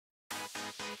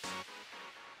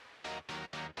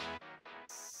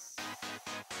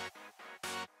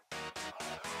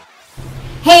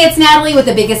Hey, it's Natalie with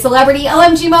the biggest celebrity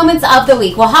OMG moments of the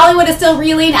week. Well, Hollywood is still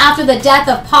reeling after the death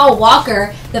of Paul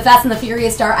Walker. The Fast and the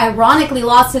Furious star ironically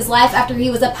lost his life after he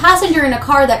was a passenger in a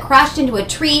car that crashed into a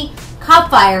tree,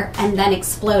 caught fire, and then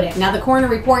exploded. Now, the coroner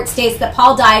report states that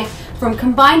Paul died from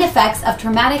combined effects of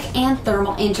traumatic and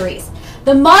thermal injuries.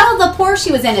 The model the Porsche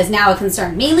he was in is now a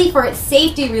concern, mainly for its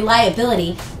safety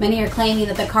reliability. Many are claiming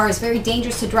that the car is very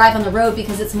dangerous to drive on the road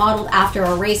because it's modeled after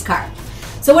a race car.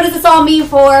 So what does this all mean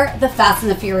for the Fast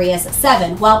and the Furious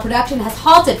 7? Well, production has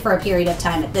halted for a period of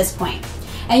time at this point.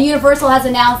 And Universal has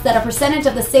announced that a percentage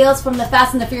of the sales from the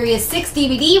Fast and the Furious 6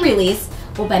 DVD release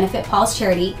will benefit Paul's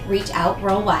charity, Reach Out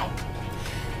Worldwide.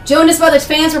 Jonas Brothers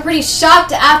fans were pretty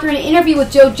shocked after an interview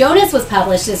with Joe Jonas was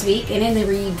published this week. And in the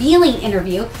revealing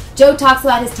interview, Joe talks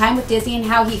about his time with Disney and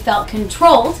how he felt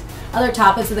controlled. Other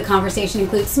topics of the conversation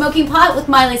include smoking pot with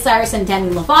Miley Cyrus and Demi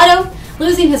Lovato,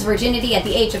 losing his virginity at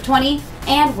the age of 20,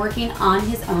 and working on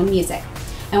his own music.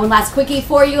 And one last quickie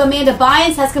for you, Amanda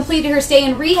Bynes has completed her stay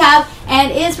in rehab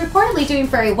and is reportedly doing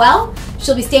very well.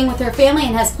 She'll be staying with her family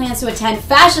and has plans to attend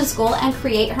fashion school and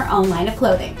create her own line of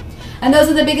clothing. And those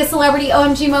are the biggest celebrity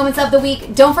OMG moments of the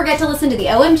week. Don't forget to listen to the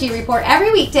OMG Report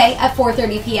every weekday at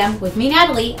 4:30 p.m. with me,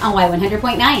 Natalie, on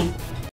Y100.9.